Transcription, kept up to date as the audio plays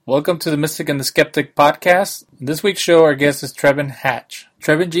Welcome to the Mystic and the Skeptic podcast. In this week's show, our guest is Trevan Hatch.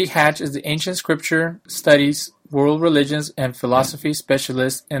 Trevan G. Hatch is the Ancient Scripture Studies, World Religions, and Philosophy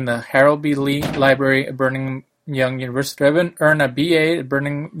Specialist in the Harold B. Lee Library at Brigham Young University. Trevan earned a B.A. at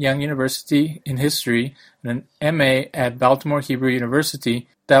Brigham Young University in History and an M.A. at Baltimore Hebrew University,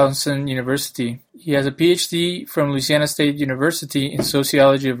 Towson University. He has a Ph.D. from Louisiana State University in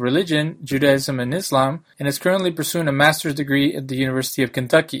Sociology of Religion, Judaism and Islam, and is currently pursuing a master's degree at the University of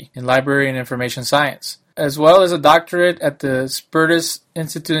Kentucky in Library and Information Science, as well as a doctorate at the Spertus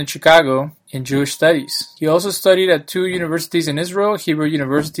Institute in Chicago in Jewish Studies. He also studied at two universities in Israel, Hebrew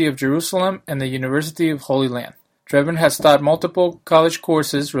University of Jerusalem and the University of Holy Land. Trevan has taught multiple college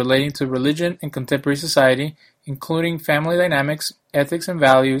courses relating to religion and contemporary society, including family dynamics, ethics and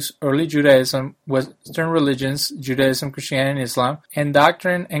values, early Judaism, Western religions, Judaism, Christianity, and Islam, and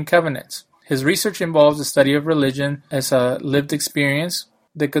Doctrine and Covenants. His research involves the study of religion as a lived experience,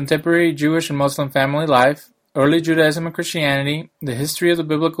 the contemporary Jewish and Muslim family life, early Judaism and Christianity, the history of the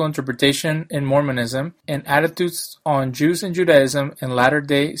biblical interpretation in Mormonism, and attitudes on Jews and Judaism and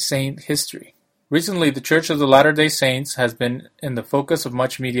Latter-day Saint history. Recently, the Church of the Latter-day Saints has been in the focus of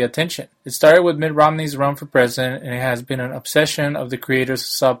much media attention. It started with Mitt Romney's run for president, and it has been an obsession of the creators of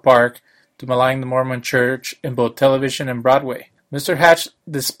Southpark to malign the Mormon Church in both television and Broadway. Mr. Hatch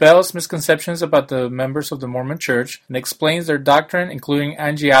dispels misconceptions about the members of the Mormon Church and explains their doctrine, including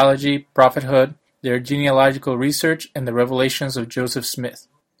angeology, prophethood, their genealogical research, and the revelations of Joseph Smith.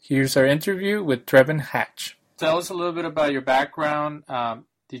 Here's our interview with Trevan Hatch. Tell us a little bit about your background.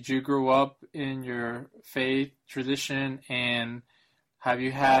 Did you grow up in your faith tradition, and have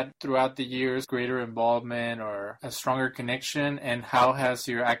you had throughout the years greater involvement or a stronger connection, and how has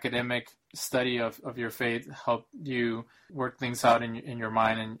your academic study of your faith helped you work things out in your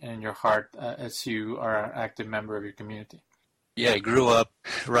mind and your heart as you are an active member of your community? Yeah, I grew up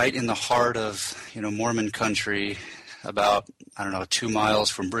right in the heart of Mormon country, about 2 miles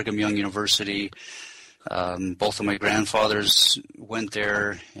from Brigham Young University. Both of my grandfathers went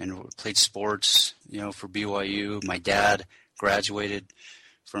there and played sports, for BYU. My dad graduated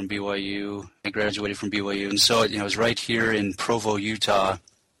from BYU. I graduated from BYU. And so, I was right here in Provo, Utah,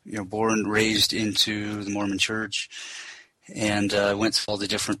 born and raised into the Mormon Church. And went through all the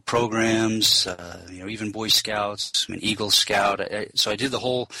different programs, even Boy Scouts, Eagle Scout. So I did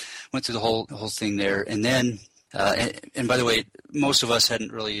went through the whole thing there. And then, and by the way, most of us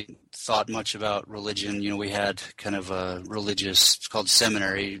hadn't really thought much about religion. We had kind of a religious, it's called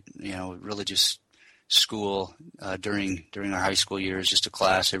seminary, religious school during our high school years, just a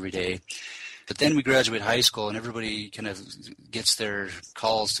class every day. But then we graduate high school, and everybody kind of gets their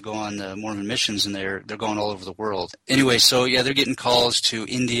calls to go on the Mormon missions, and they're going all over the world. Anyway, so yeah, they're getting calls to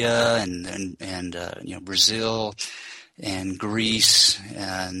India and Brazil and Greece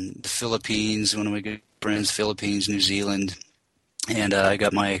and the Philippines. One of my good friends, Philippines, New Zealand, and I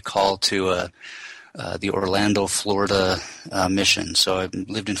got my call to the Orlando, Florida mission. So I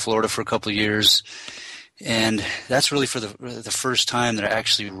lived in Florida for a couple of years. And that's really for the first time that I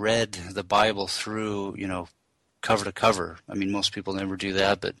actually read the Bible through, cover to cover. I mean, most people never do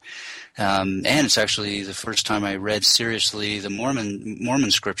that, but and it's actually the first time I read seriously the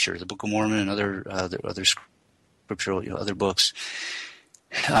Mormon scripture, the Book of Mormon, and other scriptural, other books.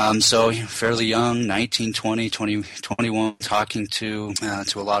 So fairly young, 19, 20, 21, talking to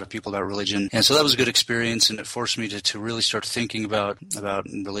a lot of people about religion. And so that was a good experience, and it forced me to really start thinking about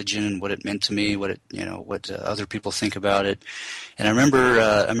religion and what it meant to me, what other people think about it. And I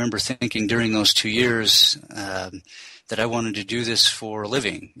remember thinking during those 2 years that I wanted to do this for a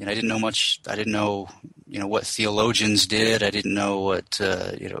living. And I didn't know much. I didn't know, what theologians did. I didn't know what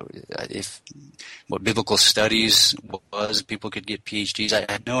biblical studies was. People could get PhDs.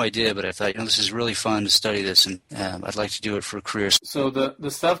 I had no idea, but I thought, this is really fun to study this, and I'd like to do it for a career. So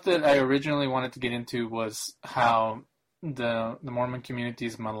the stuff that I originally wanted to get into was how the Mormon community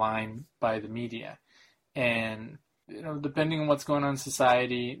is maligned by the media. And, depending on what's going on in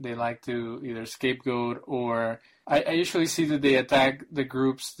society, they like to either scapegoat, or I usually see that they attack the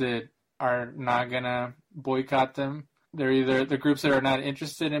groups that are not going to boycott them. They're either the groups that are not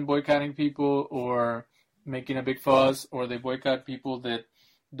interested in boycotting people or making a big fuss, or they boycott people that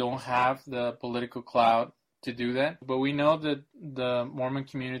don't have the political clout to do that. But we know that the Mormon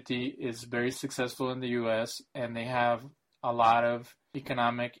community is very successful in the U.S., and they have a lot of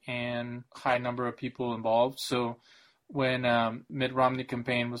economic and high number of people involved. So when Mitt Romney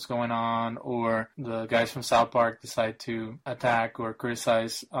campaign was going on, or the guys from Southpark decide to attack or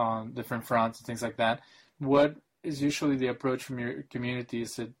criticize on different fronts and things like that, what is usually the approach from your community?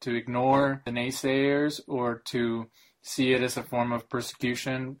 Is it to ignore the naysayers, or to see it as a form of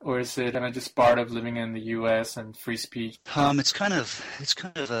persecution, or is it kind of just part of living in the U.S. and free speech? It's kind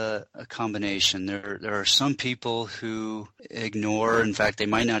of a combination. There are some people who ignore. In fact, they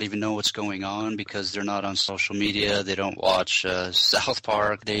might not even know what's going on because they're not on social media. They don't watch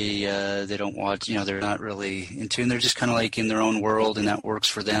Southpark. They don't watch. They're not really in tune. They're just kind of like in their own world, and that works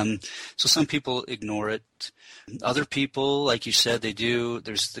for them. So some people ignore it. Other people, like you said, they do.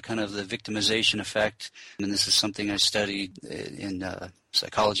 There's the kind of the victimization effect, and this is something I studied in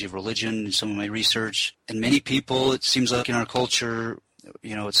psychology of religion in some of my research. And many people, it seems like in our culture,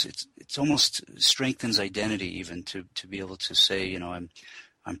 it's almost strengthens identity even to be able to say,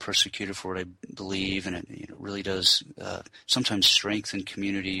 I'm persecuted for what I believe, and it really does sometimes strengthen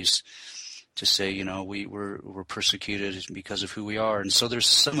communities to say, we're persecuted because of who we are. And so there's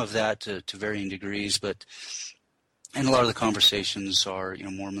some of that to varying degrees, and a lot of the conversations are,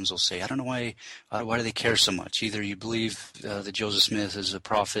 Mormons will say, I don't know why do they care so much? Either you believe that Joseph Smith is a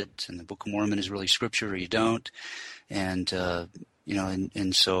prophet and the Book of Mormon is really scripture, or you don't. And,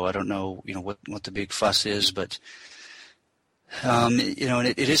 and so I don't know, what the big fuss is, but, and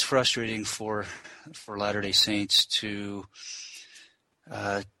it is frustrating for Latter-day Saints to,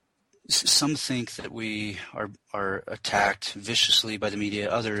 some think that we are attacked viciously by the media.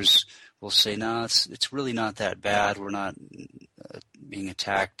 Others will say, no, it's really not that bad. We're not being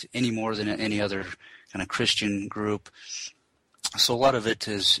attacked any more than any other kind of Christian group. So a lot of it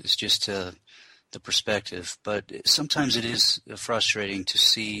is just the perspective. But sometimes it is frustrating to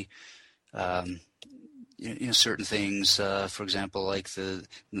see certain things. For example, like the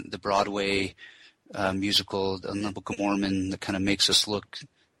Broadway musical, The Book of Mormon, that kind of makes us look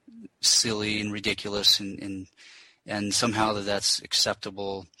silly and ridiculous, and somehow that's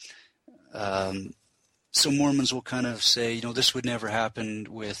acceptable. So Mormons will kind of say, this would never happen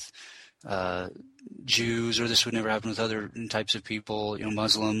with Jews, or this would never happen with other types of people,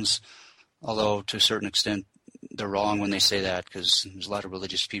 Muslims, although to a certain extent they're wrong when they say that, because there's a lot of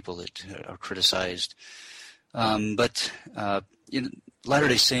religious people that are criticized. But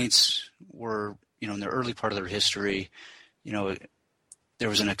Latter-day Saints were, in the early part of their history, there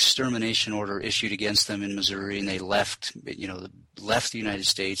was an extermination order issued against them in Missouri, and they left the United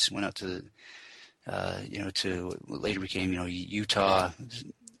States, went out to, to what later became, Utah.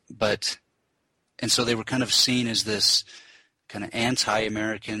 And so they were kind of seen as this kind of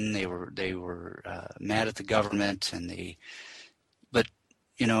anti-American. They were mad at the government, but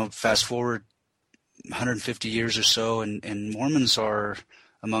fast forward 150 years or so, and Mormons are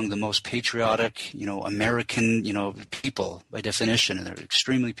among the most patriotic, American, people by definition, and they're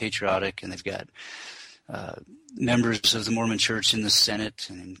extremely patriotic, and they've got members of the Mormon Church in the Senate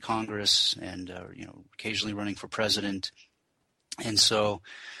and in Congress, and occasionally running for president. And so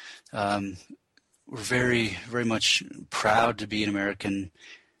we're very, very much proud to be an American,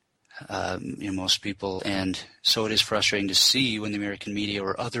 most people, and so it is frustrating to see when the American media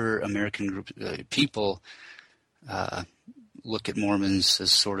or other American people look at Mormons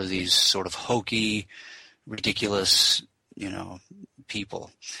as sort of these sort of hokey, ridiculous, people.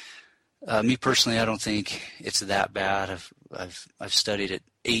 Me personally, I don't think it's that bad. I've studied at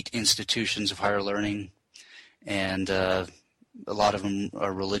 8 institutions of higher learning, and a lot of them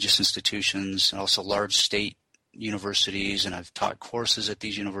are religious institutions, and also large state universities, and I've taught courses at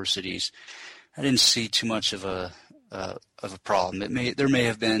these universities. I didn't see too much of a problem. There may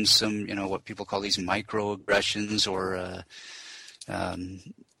have been some, what people call these microaggressions, or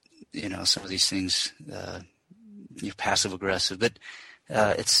some of these things, passive aggressive. But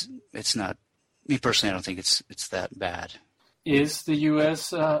it's not. Me personally, I don't think it's that bad. Is the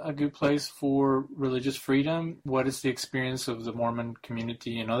U.S. A good place for religious freedom? What is the experience of the Mormon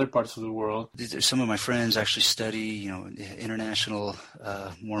community in other parts of the world? Some of my friends actually study, international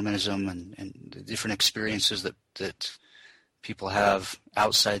Mormonism and the different experiences that people have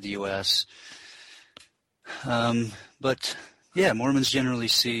outside the U.S. But yeah, Mormons generally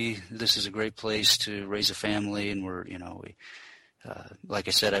see this as a great place to raise a family, and like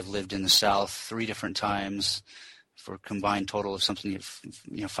I said, I've lived in the South 3 different times, for a combined total of something,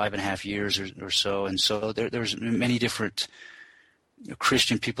 5.5 years or so. And so there's many different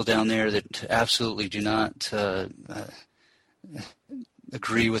Christian people down there that absolutely do not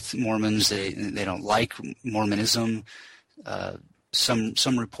agree with Mormons. They don't like Mormonism.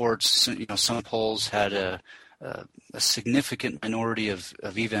 Some reports, some polls had a significant minority of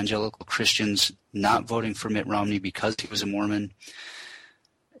evangelical Christians not voting for Mitt Romney because he was a Mormon.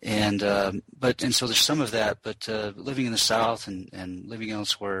 And so there's some of that, but living in the South and living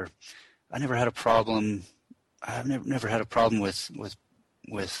elsewhere, I never had a problem. I've never had a problem with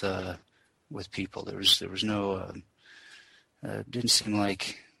people. There was no didn't seem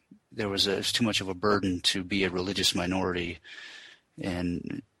like there was too much of a burden to be a religious minority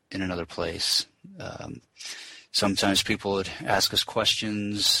in another place. Sometimes people would ask us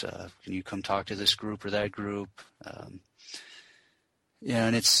questions. Can you come talk to this group or that group?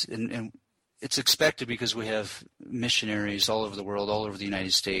 And it's expected because we have missionaries all over the world, all over the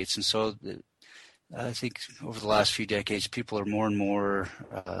United States, and so I think over the last few decades, people are more and more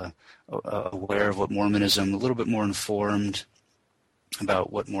aware of what Mormonism, a little bit more informed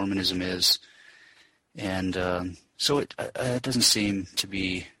about what Mormonism is, and so it doesn't seem to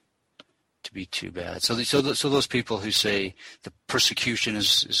be too bad. So those people who say the persecution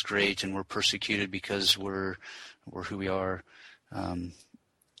is great and we're persecuted because we're who we are,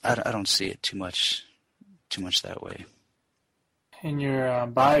 I don't see it too much that way. In your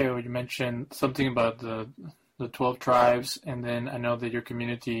bio, you mentioned something about the 12 tribes, and then I know that your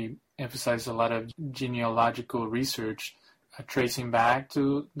community emphasized a lot of genealogical research, tracing back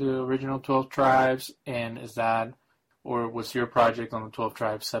to the original 12 tribes, and is that, or was your project on the 12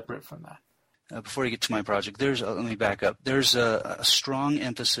 tribes separate from that? Before you get to my project, let me back up. There's a strong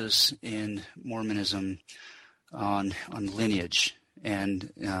emphasis in Mormonism on lineage.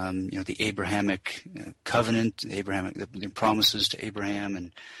 And the Abrahamic covenant, the promises to Abraham,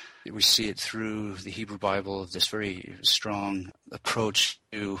 and we see it through the Hebrew Bible, this very strong approach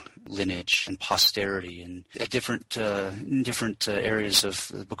to lineage and posterity. And at different areas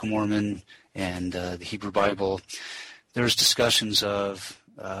of the Book of Mormon and the Hebrew Bible, there's discussions of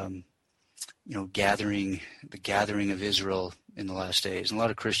the gathering of Israel in the last days. And a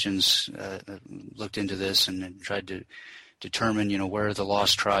lot of Christians looked into this and tried to determine, where are the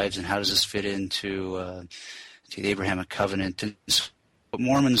lost tribes and how does this fit into to the Abrahamic covenant. And so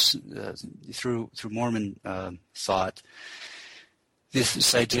Mormons, through Mormon thought,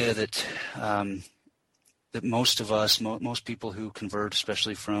 this idea that that most of us, most people who convert,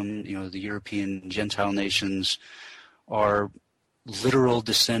 especially from the European Gentile nations, are literal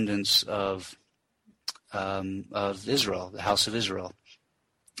descendants of Israel, the house of Israel,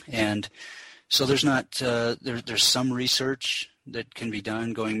 and so there's not there's some research that can be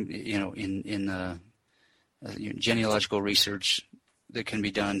done going in genealogical research that can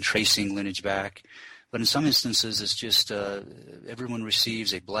be done tracing lineage back, but in some instances it's just everyone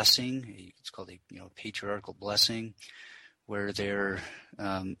receives a blessing. It's called a patriarchal blessing, where their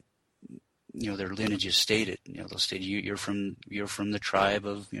lineage is stated. They'll state you're from the tribe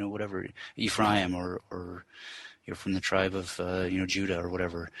of whatever, Ephraim, or you're from the tribe of Judah or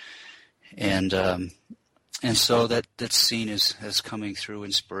whatever. And so that's seen as coming through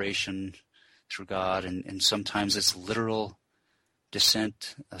inspiration through God, and sometimes it's literal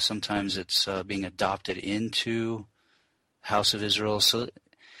descent, sometimes it's being adopted into House of Israel. So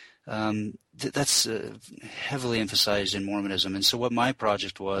that's heavily emphasized in Mormonism. And so what my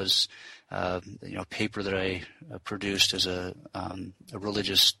project was, a paper that I produced as a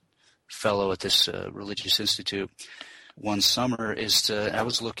religious fellow at this religious institute one summer, I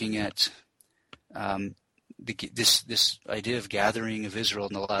was looking at this idea of gathering of Israel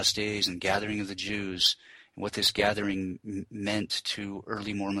in the last days and gathering of the Jews, and what this gathering meant to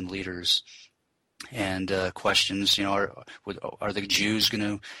early Mormon leaders, and questions. Are the Jews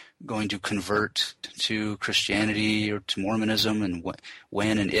going to convert to Christianity or to Mormonism, and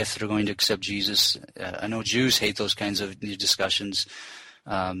when and if they're going to accept Jesus? I know Jews hate those kinds of discussions.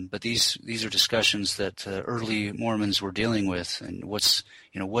 But these are discussions that early Mormons were dealing with, and what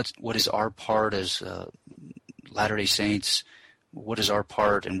is our part as Latter-day Saints? What is our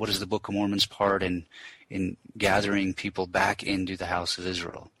part, and what is the Book of Mormon's part in gathering people back into the house of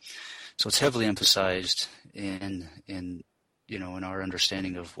Israel? So it's heavily emphasized in our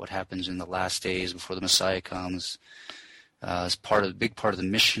understanding of what happens in the last days before the Messiah comes, as big part of the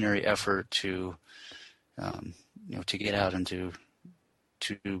missionary effort to get out and to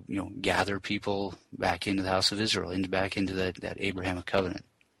gather people back into the house of Israel, back into that Abrahamic covenant.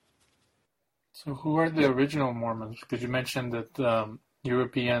 So who are the original Mormons? Because you mentioned that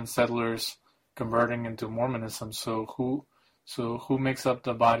European settlers converting into Mormonism. So who makes up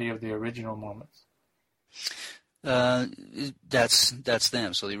the body of the original Mormons? That's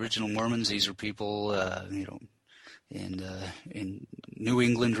them. So the original Mormons, these are people in New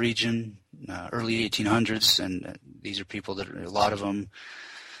England region, early 1800s, and these are people that a lot of them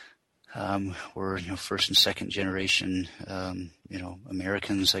were first and second generation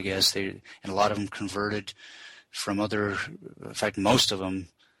Americans, I guess. And a lot of them converted from in fact most of them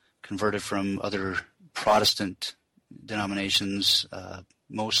converted from other Protestant denominations,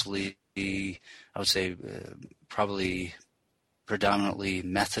 mostly I would say probably predominantly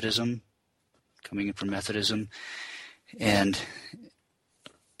Methodism, coming in from Methodism. And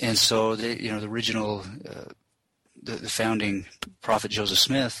so the original, the founding prophet Joseph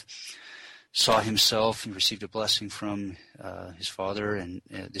Smith saw himself and received a blessing from his father, and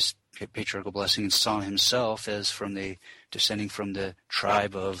this patriarchal blessing, and saw himself as descending from the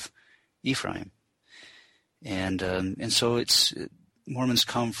tribe of Ephraim. And so Mormons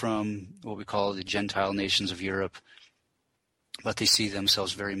come from what we call the Gentile nations of Europe, but they see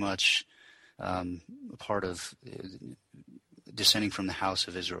themselves very much a part of descending from the house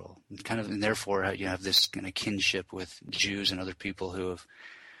of Israel, and therefore you have this kind of kinship with Jews and other people who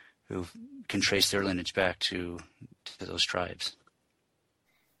can trace their lineage back to those tribes.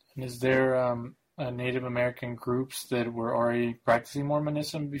 And is there Native American groups that were already practicing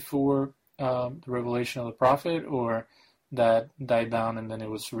Mormonism before the revelation of the prophet, or that died down and then it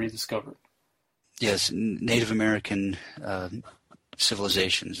was rediscovered? Yes, Native American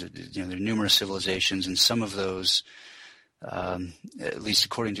civilizations. There are numerous civilizations, and some of those, at least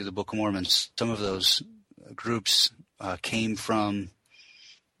according to the Book of Mormon, some of those groups came from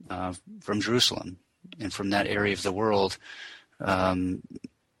Jerusalem and from that area of the world. I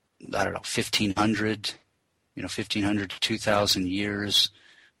don't know, 1,500 to 2,000 years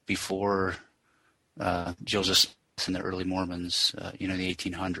before Joseph Smith and the early Mormons, in the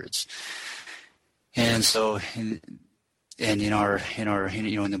 1800s. And so, in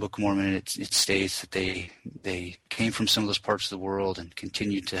the Book of Mormon, it states that they came from some of those parts of the world and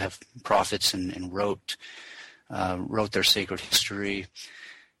continued to have prophets and wrote their sacred history.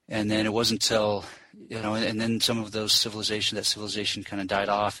 And then it wasn't until, and then some of those that civilization kind of died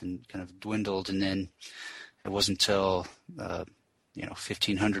off and kind of dwindled. And then it wasn't until,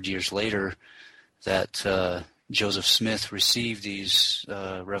 1,500 years later that Joseph Smith received these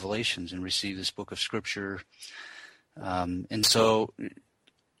revelations and received this book of Scripture. And so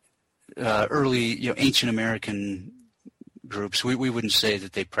early, ancient American groups, we wouldn't say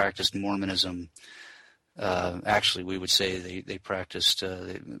that they practiced Mormonism. Actually, we would say they practiced,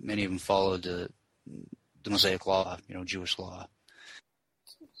 many of them followed the Mosaic Law, Jewish law.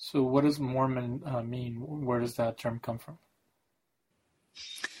 So what does Mormon mean? Where does that term come from?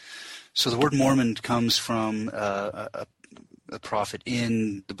 So the word Mormon comes from a prophet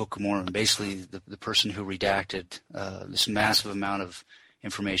in the Book of Mormon, basically the person who redacted this massive amount of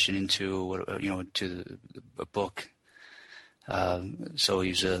information into a book. So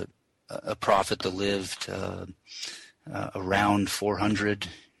he's a prophet that lived around 400,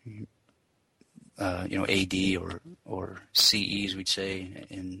 AD or CE, as we'd say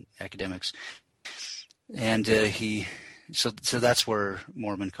in academics, and So that's where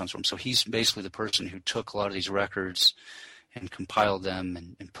Mormon comes from. So he's basically the person who took a lot of these records and compiled them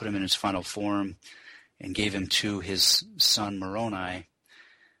and put them in its final form and gave them to his son Moroni.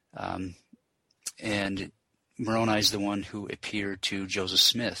 And Moroni is the one who appeared to Joseph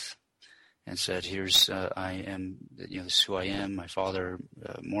Smith and said, "Here's I am. This is who I am. My father,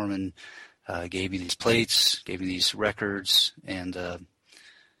 Mormon, gave me these plates, gave me these records, and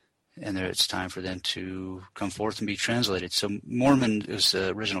there it's time for them to come forth and be translated." So Mormon is the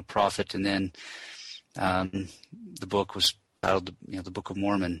original prophet, and then the book was titled, the Book of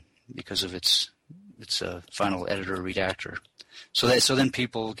Mormon, because of its final editor redactor. So then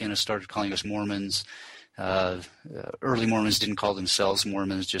people kind of started calling us Mormons. Early Mormons didn't call themselves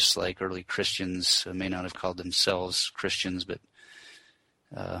Mormons, just like early Christians may not have called themselves Christians, but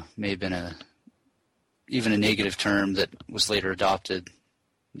may have been even a negative term that was later adopted.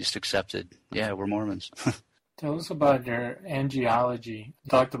 Just accepted, yeah, we're Mormons. Tell us about your angeology. You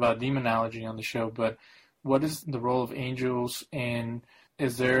talked about demonology on the show, but what is the role of angels, and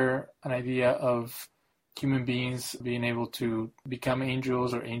is there an idea of human beings being able to become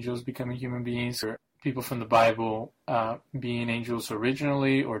angels, or angels becoming human beings, or people from the Bible being angels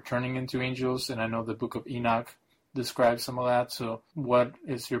originally or turning into angels? And I know the Book of Enoch describes some of that. So what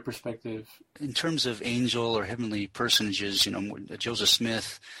is your perspective? In terms of angel or heavenly personages, Joseph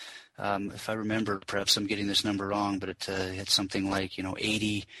Smith, if I remember, perhaps I'm getting this number wrong, but it had something like,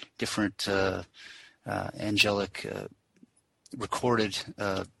 80 different angelic recorded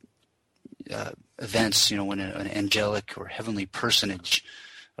events, when an angelic or heavenly personage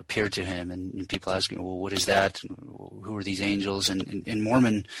appeared to him. And people asking, well, what is that? Who are these angels? And in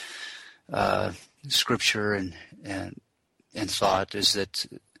Mormon scripture and thought is that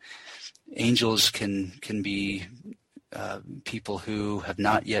angels can be people who have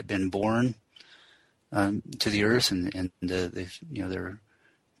not yet been born to the earth, and they're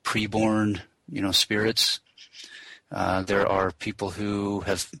preborn spirits. There are people who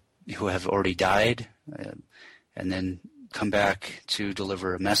have already died and then come back to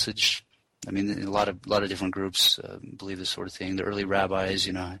deliver a message I mean, a lot of different groups believe this sort of thing. The early rabbis,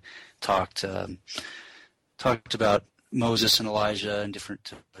 talked about Moses and Elijah and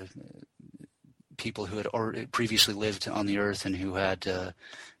different people who had previously lived on the earth and who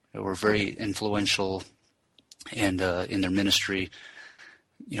were very influential and in their ministry,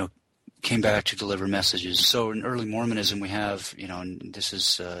 came back to deliver messages. So in early Mormonism, we have, and this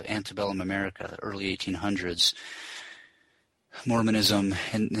is antebellum America, early 1800s. Mormonism,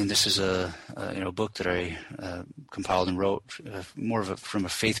 and this is a book that I compiled and wrote more from a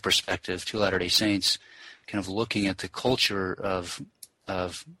faith perspective to Latter-day Saints, kind of looking at the culture of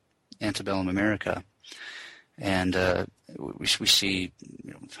antebellum America, and we see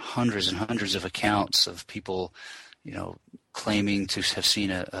hundreds and hundreds of accounts of people, claiming to have seen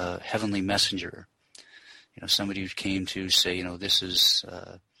a heavenly messenger, somebody who came to say, this is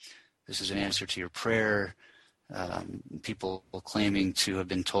an answer to your prayer. People claiming to have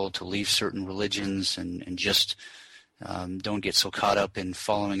been told to leave certain religions and just don't get so caught up in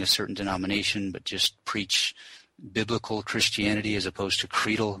following a certain denomination, but just preach biblical Christianity as opposed to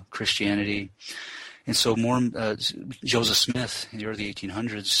creedal Christianity. And so Joseph Smith in the early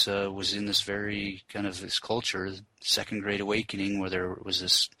 1800s was in this very kind of this culture, Second Great Awakening, where there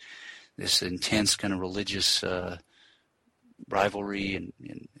was this intense kind of religious rivalry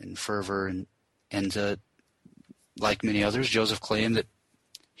and fervor, and like many others, Joseph claimed that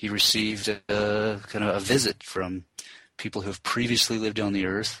he received kind of a visit from people who have previously lived on the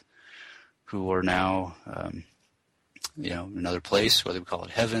earth, who are now, another place, whether we call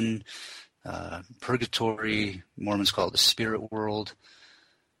it heaven, purgatory. Mormons call it the spirit world.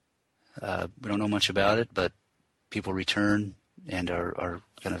 We don't know much about it, but people return and are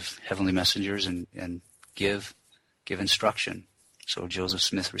kind of heavenly messengers and give instruction. So Joseph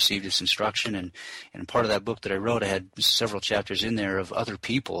Smith received this instruction, and part of that book that I wrote, I had several chapters in there of other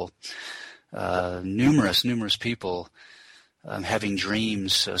people, numerous people having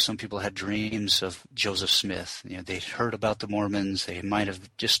dreams. Some people had dreams of Joseph Smith. They'd heard about the Mormons. They might have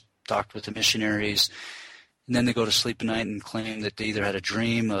just talked with the missionaries, and then they go to sleep at night and claim that they either had a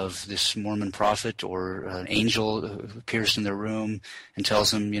dream of this Mormon prophet or an angel who appears in their room and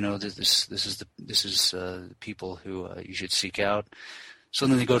tells them, that this is the people who you should seek out. So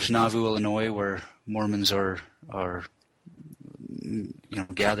then they go to Nauvoo, Illinois, where Mormons are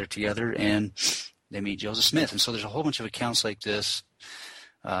gathered together, and they meet Joseph Smith. And so there's a whole bunch of accounts like this,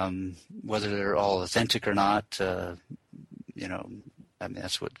 whether they're all authentic or not.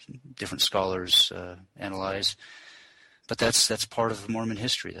 That's what different scholars analyze. But that's part of Mormon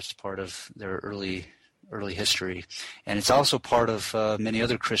history. That's part of their early history. And it's also part of many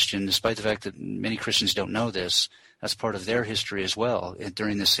other Christians, despite the fact that many Christians don't know this, that's part of their history as well,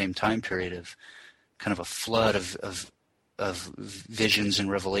 during this same time period of kind of a flood of visions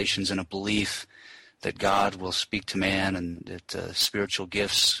and revelations and a belief that God will speak to man and that spiritual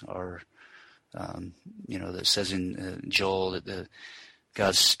gifts are, that says in Joel that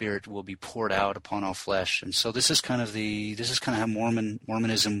God's Spirit will be poured out upon all flesh. And so this is kind of how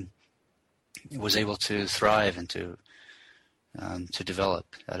Mormonism was able to thrive and to develop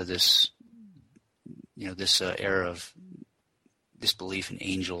out of this, this era of this belief in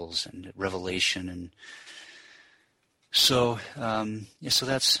angels and revelation. And so, so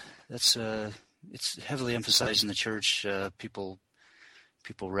that's it's heavily emphasized in the church. People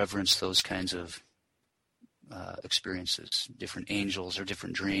reverence those kinds of experiences, different angels or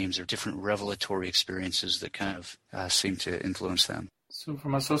different dreams or different revelatory experiences that kind of seem to influence them. So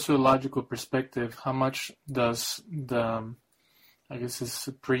from a sociological perspective, how much does this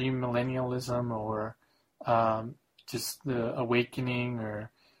supreme-millennialism or just the awakening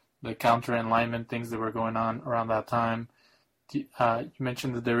or the counter-enlightenment things that were going on around that time, you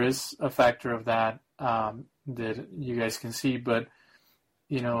mentioned that there is a factor of that that you guys can see, but,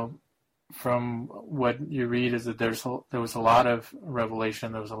 from what you read is that there was a lot of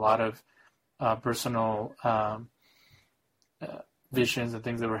revelation, there was a lot of personal visions and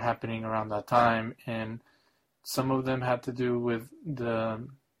things that were happening around that time, and some of them had to do with the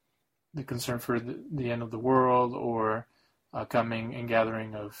concern for the end of the world or coming and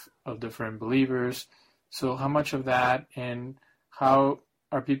gathering of different believers. So how much of that, and how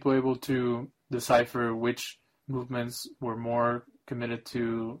are people able to decipher which movements were more committed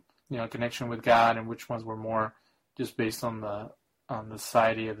to connection with God and which ones were more just based on the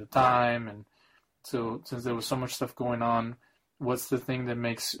society at the time? And so since there was so much stuff going on, what's the thing that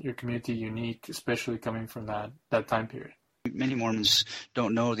makes your community unique, especially coming from that time period? Many Mormons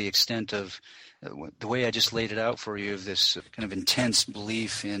don't know the extent of the way I just laid it out for you, of this kind of intense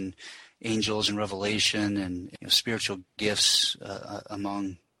belief in angels and revelation and spiritual gifts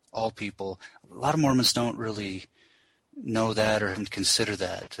among all people. A lot of Mormons don't really know that or consider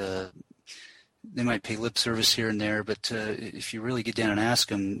that. They might pay lip service here and there, but if you really get down and ask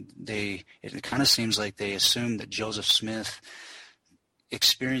them, it kind of seems like they assume that Joseph Smith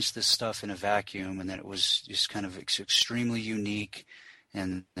experienced this stuff in a vacuum and that it was just kind of extremely unique,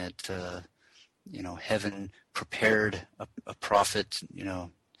 and that heaven prepared a prophet,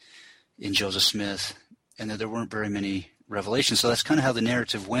 in Joseph Smith, and that there weren't very many revelations. So that's kind of how the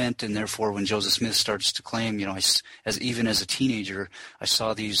narrative went, and therefore when Joseph Smith starts to claim, even as a teenager, I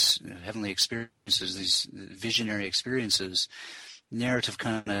saw these heavenly experiences, these visionary experiences, narrative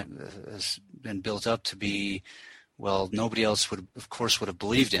kind of has been built up to be, well, nobody else would have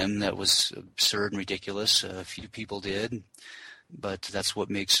believed him. That was absurd and ridiculous. A few people did, but that's what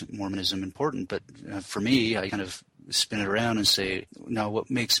makes Mormonism important. But for me, I kind of spin it around and say, now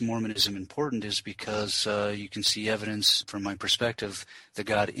what makes Mormonism important is because you can see evidence from my perspective that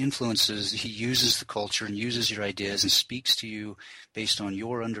God influences, he uses the culture and uses your ideas and speaks to you based on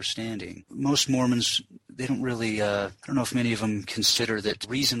your understanding. Most Mormons, they don't really, I don't know if many of them consider that the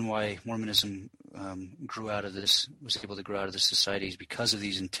reason why Mormonism was able to grow out of this society is because of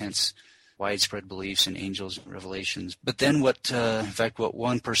these intense widespread beliefs in angels and revelations. But then what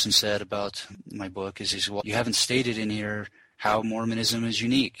one person said about my book is, well, you haven't stated in here how Mormonism is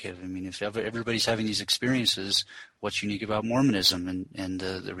unique. I mean, if everybody's having these experiences, what's unique about Mormonism? And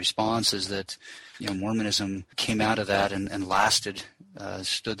the response is that, Mormonism came out of that and lasted,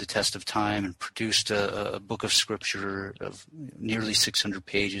 stood the test of time and produced a book of scripture of nearly 600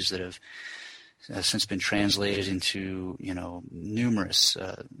 pages that have since been translated into, numerous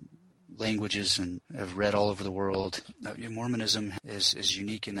languages and have read all over the world. Mormonism is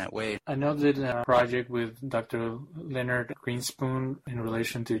unique in that way. I know that a project with Dr. Leonard Greenspoon in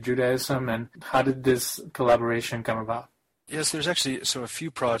relation to Judaism, and how did this collaboration come about? Yes, there's actually a few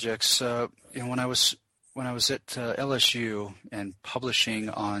projects. When I was at LSU and publishing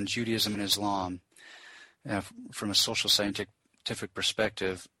on Judaism and Islam from a social scientific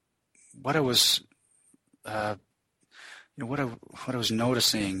perspective, what I was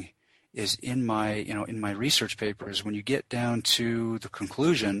noticing is in my research papers, when you get down to the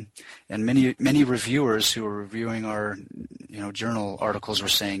conclusion, and many reviewers who were reviewing our journal articles were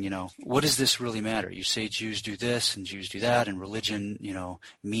saying, what does this really matter? You say Jews do this and Jews do that, and religion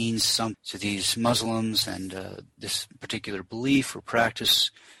means something to these Muslims, and this particular belief or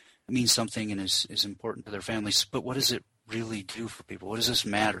practice means something and is important to their families. But what does it really do for people? What does this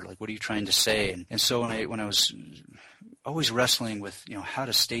matter? Like, what are you trying to say? And so when I was always wrestling with, how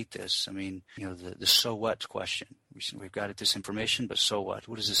to state this, I mean, the so what question. We've got this information, but so what?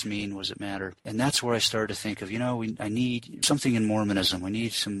 What does this mean? What does it matter? And that's where I started to think of, I need something in Mormonism. We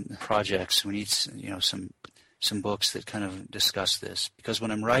need some projects. We need, some books that kind of discuss this. Because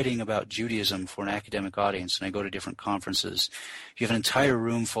when I'm writing about Judaism for an academic audience and I go to different conferences, you have an entire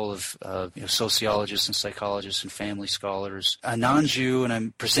room full of sociologists and psychologists and family scholars, a non-Jew, and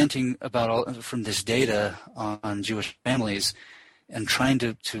I'm presenting from this data on Jewish families and trying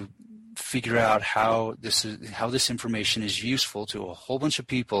to figure out how this information is useful to a whole bunch of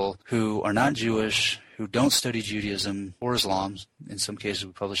people who are not Jewish, who don't study Judaism or Islam. In some cases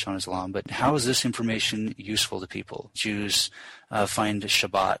we publish on Islam, but how is this information useful to people? Jews find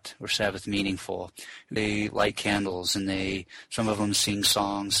Shabbat or Sabbath meaningful. They light candles, and some of them sing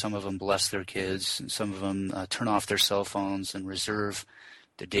songs, some of them bless their kids, and some of them turn off their cell phones and reserve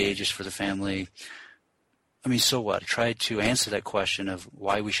the day just for the family. I mean, so what? I tried to answer that question of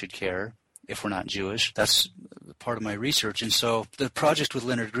why we should care if we're not Jewish. That's part of my research. And so the project with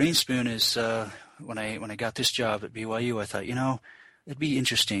Leonard Greenspoon is, when I got this job at BYU, I thought, it'd be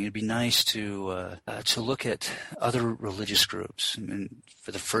interesting. It'd be nice to look at other religious groups. And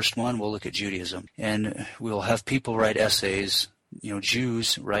for the first one, we'll look at Judaism. And we'll have people write essays.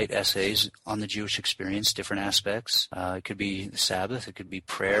 Jews write essays on the Jewish experience, different aspects. It could be the Sabbath, it could be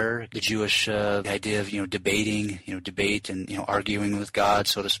prayer, the Jewish idea of, debate and, arguing with God,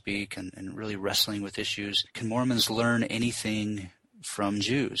 so to speak, and really wrestling with issues. Can Mormons learn anything from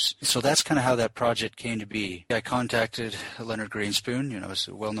Jews? So that's kind of how that project came to be. I contacted Leonard Greenspoon, as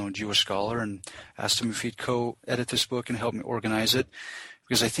a well-known Jewish scholar, and asked him if he'd co-edit this book and help me organize it,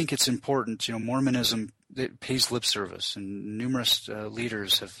 because I think it's important. Mormonism, it pays lip service, and numerous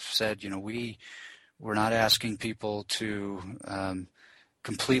leaders have said, we're not asking people to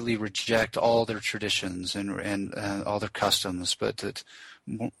completely reject all their traditions and all their customs, but that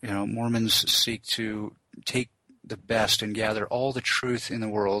Mormons seek to take the best and gather all the truth in the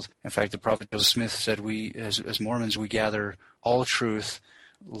world. In fact, the prophet Joseph Smith said, we as Mormons, we gather all truth,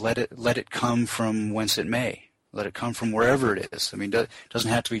 let it come from whence it may. Let it come from wherever it is. I mean, it doesn't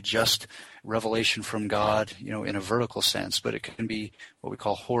have to be just revelation from God, in a vertical sense, but it can be what we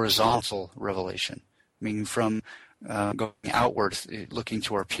call horizontal revelation. I mean, from going outward, looking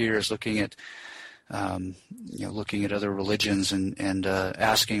to our peers, looking at other religions, and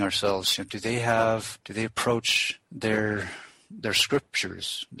asking ourselves, do they approach their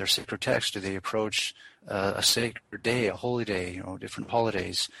scriptures, their sacred text? Do they approach a sacred day, a holy day, different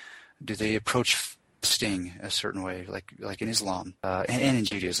holidays? Do they approach fasting a certain way, like in Islam and in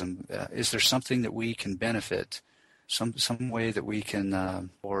Judaism? Is there something that we can benefit, some way that we can,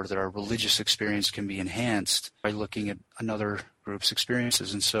 or that our religious experience can be enhanced by looking at another group's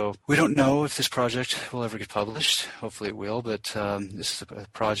experiences? And so we don't know if this project will ever get published. Hopefully it will, but this is a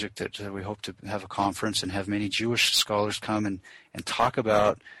project that we hope to have a conference and have many Jewish scholars come and talk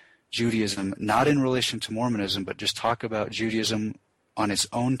about Judaism, not in relation to Mormonism, but just talk about Judaism on its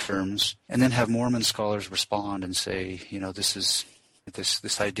own terms, and then have Mormon scholars respond and say,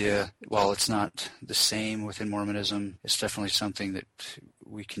 this idea, while it's not the same within Mormonism, it's definitely something that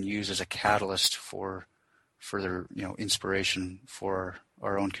we can use as a catalyst for further, inspiration for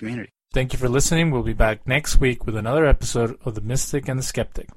our own community. Thank you for listening. We'll be back next week with another episode of The Mystic and the Skeptic.